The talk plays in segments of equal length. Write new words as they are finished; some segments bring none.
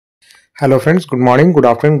Hello friends, good morning, good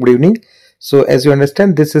afternoon, good evening. So as you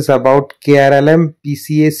understand, this is about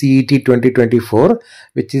Krlmpca CET 2024,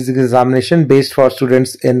 which is examination based for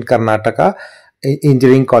students in Karnataka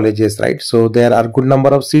engineering colleges, right? So there are good number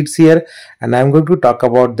of seats here, and I'm going to talk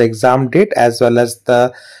about the exam date as well as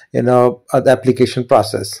the the application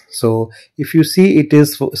process. So if you see,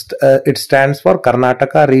 it stands for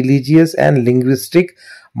Karnataka Religious and Linguistic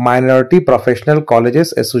Minority Professional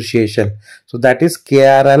Colleges Association. So that is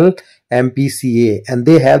KRL MPCA, and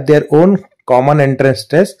they have their own common entrance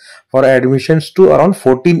test for admissions to around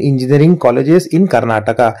 14 engineering colleges in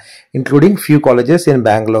Karnataka, including few colleges in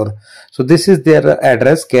Bangalore. So this is their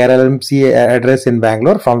address, KRLMCA address in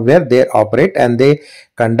Bangalore, from where they operate and they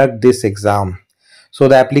conduct this exam. So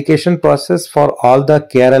the application process for all the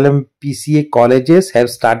KRLMPCA colleges have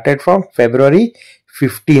started from February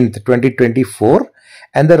 15th, 2024,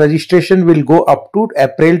 and the registration will go up to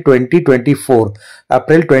April 2024,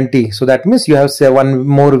 April 20. So that means you have say 1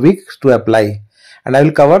 more week to apply. And I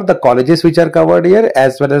will cover the colleges which are covered here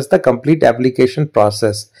as well as the complete application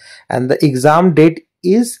process. And the exam date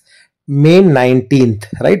is May 19th,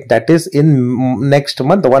 right? That is in next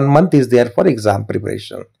month. 1 month is there for exam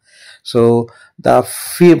preparation. So the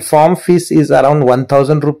form fees is around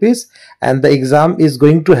 1000 rupees, and the exam is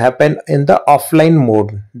going to happen in the offline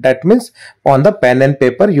mode. That means on the pen and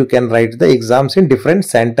paper you can write the exams in different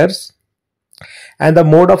centers, and the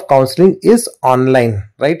mode of counseling is online,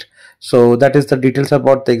 right? So that is the details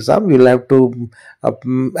about the exam. You will have to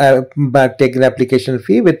take an application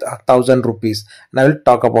fee with 1000 rupees, and I will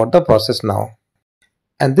talk about the process now.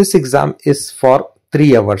 And this exam is for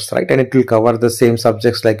 3 hours, right? And it will cover the same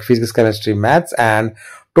subjects like physics, chemistry, maths, and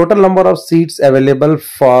total number of seats available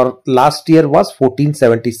for last year was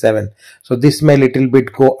 1477. So this may little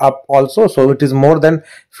bit go up also. So it is more than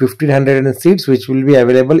 1500 seats which will be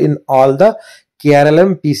available in all the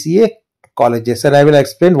KRLMPCA colleges, and I will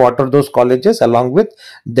explain what are those colleges along with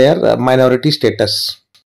their minority status.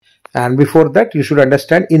 And before that, you should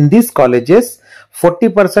understand, in these colleges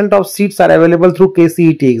 40% of seats are available through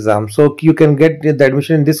Kcet exam. So you can get the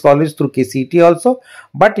admission in this college through Kcet also,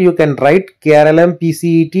 but you can write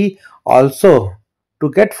KRLMPCET also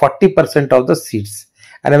to get 40% of the seats.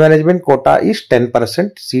 And a management quota is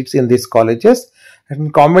 10% seats in these colleges.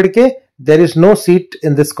 And in K, there is no seat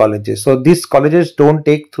in these colleges. So these colleges don't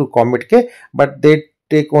take through K, but they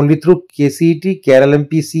take only through Kcet,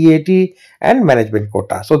 KRLMPCET, and management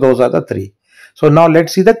quota. So those are the three. So now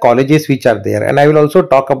let's see the colleges which are there, and I will also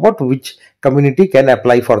talk about which community can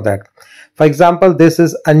apply for that. For example, this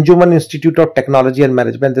is Anjuman Institute of Technology and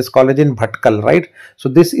Management, this college in Bhatkal, right? So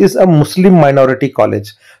this is a Muslim minority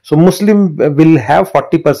college. So Muslim will have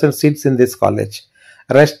 40% seats in this college.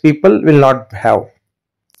 Rest people will not have.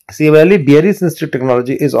 Similarly, Bhare's Institute of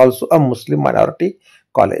Technology is also a Muslim minority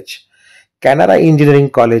college. Canara Engineering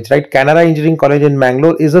College, right? Canara Engineering College in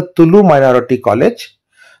Bangalore is a Tulu minority college.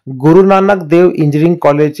 Guru Nanak Dev Engineering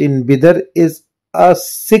College in Bidar is a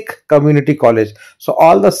Sikh community college. So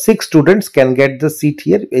all the Sikh students can get the seat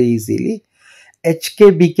here very easily.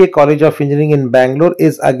 hkbk College of Engineering in Bangalore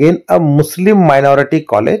is again a Muslim minority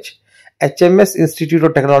college. HMS Institute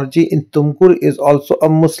of Technology in Tumkur is also a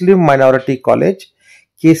Muslim minority college.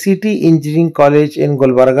 Kcet Engineering College in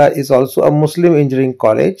Gulbarga is also a Muslim engineering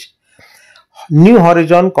college. New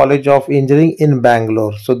Horizon College of Engineering in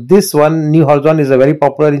Bangalore. So this one, New Horizon, is a very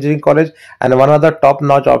popular engineering college and one of the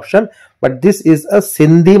top-notch option. But this is a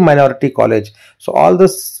Sindhi minority college. So all the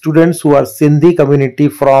students who are Sindhi community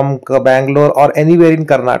from Bangalore or anywhere in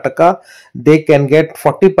Karnataka, they can get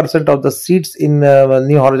 40% of the seats in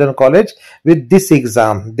New Horizon College with this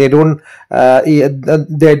exam. They don't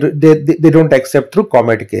they don't accept through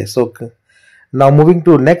Kcet. So now moving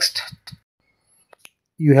to next.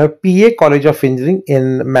 You have PA College of Engineering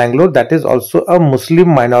in Bangalore, that is also a Muslim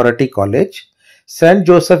minority college. St.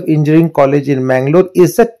 Joseph Engineering College in Bangalore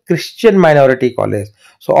is a Christian minority college.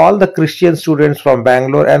 So all the Christian students from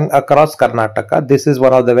Bangalore and across Karnataka, this is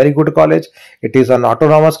one of the very good college. It is an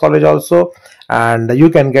autonomous college also, and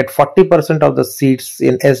you can get 40% of the seats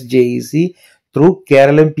in SJEC through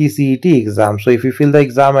KRLMPCET exam. So if you fill the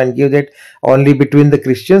exam and give that only between the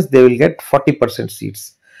Christians, they will get 40%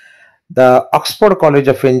 seats. The Oxford College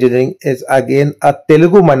of Engineering is again a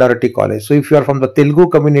Telugu minority college. So if you are from the Telugu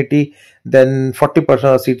community, then 40%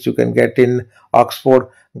 of seats you can get in Oxford.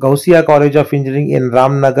 Gausia College of Engineering in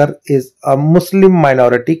Ramnagar is a Muslim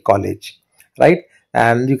minority college, right?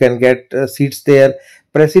 And you can get seats there.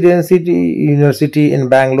 Presidency University in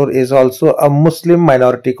Bangalore is also a Muslim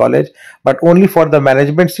minority college, but only for the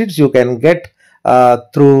management seats you can get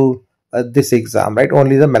through this exam, right?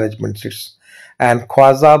 Only the management seats. and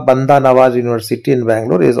Khwaja Banda Nawaz University in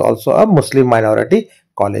Bangalore is also a Muslim minority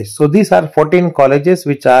college. So these are 14 colleges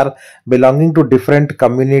which are belonging to different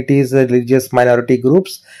communities, religious minority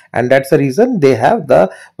groups, and that's the reason they have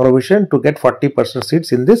the provision to get 40%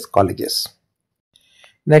 seats in these colleges.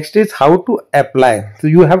 Next is how to apply. So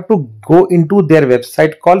you have to go into their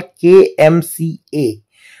website called KMCA,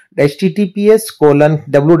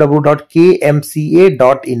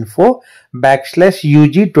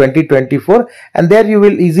 https://www.kmca.info/UG 2024, and there you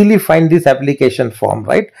will easily find this application form,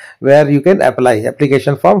 right, where you can apply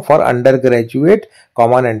application form for undergraduate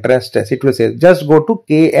common entrance test. It will say just go to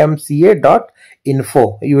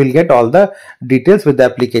kmca.info. You will get all the details with the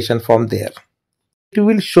application form there. It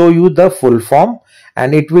will show you the full form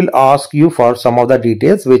and it will ask you for some of the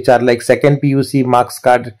details which are like second PUC marks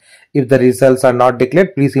card. If the results are not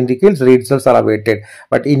declared, please indicate results are awaited.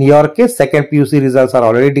 But in your case, second PUC results are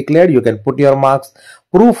already declared. You can put your marks.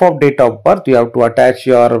 Proof of date of birth, you have to attach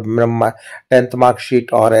your 10th mark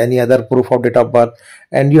sheet or any other proof of date of birth,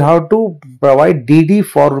 and you have to provide DD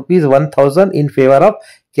for ₹1,000 in favor of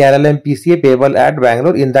Krlmpca payable at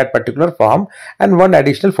Bangalore in that particular form, and one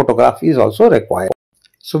additional photograph is also required.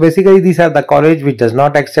 So basically these are the college which does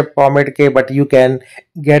not accept Form 8K, but you can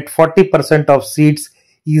get 40% of seats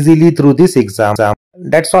easily through this exam.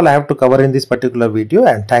 That's all I have to cover in this particular video,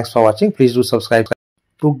 and thanks for watching. Please do subscribe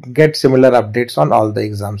to get similar updates on all the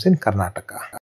exams in Karnataka.